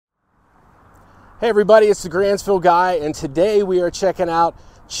Hey everybody, it's the Grantsville Guy, and today we are checking out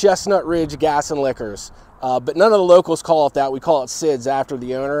Chestnut Ridge Gas and Liquors. But none of the locals call it that. We call it Sid's after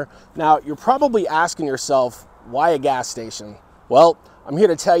the owner. Now, you're probably asking yourself, why a gas station? Well, I'm here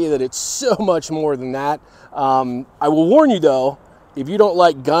to tell you that it's so much more than that. I will warn you though, if you don't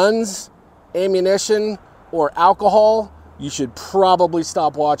like guns, ammunition, or alcohol, you should probably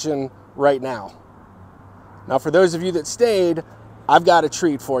stop watching right now. Now, for those of you that stayed, I've got a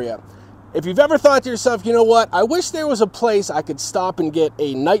treat for you. If you've ever thought to yourself, you know what, I wish there was a place I could stop and get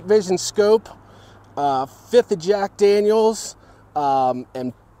a night vision scope, fifth of Jack Daniels,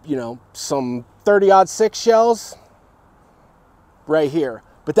 and some 30-06 shells, right here.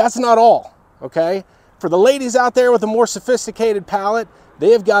 But that's not all, okay? For the ladies out there with a more sophisticated palate,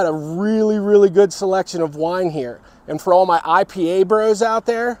 they have got a really, really good selection of wine here. And for all my IPA bros out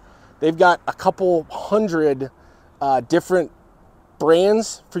there, they've got a couple hundred different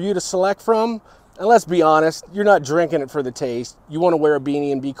brands for you to select from. And let's be honest, you're not drinking it for the taste. You want to wear a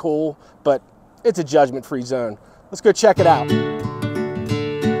beanie and be cool, but it's a judgment-free zone. Let's go check it out.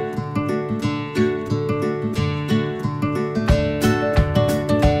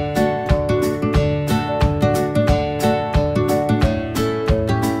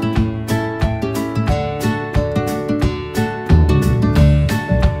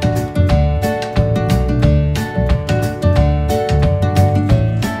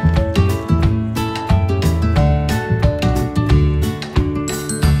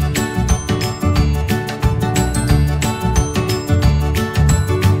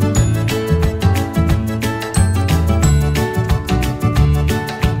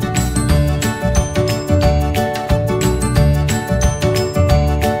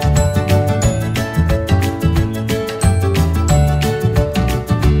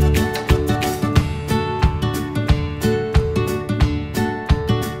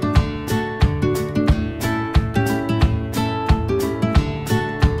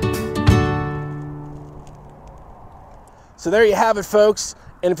 So there you have it, folks.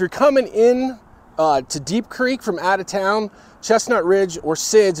 And if you're coming in to Deep Creek from out of town, Chestnut Ridge or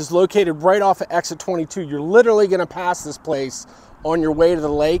Sid's is located right off of exit 22. You're literally gonna pass this place on your way to the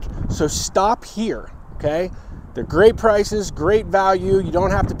lake. So stop here, okay? They're great prices, great value. You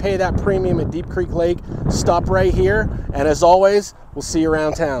don't have to pay that premium at Deep Creek Lake. Stop right here. And as always, we'll see you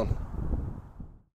around town.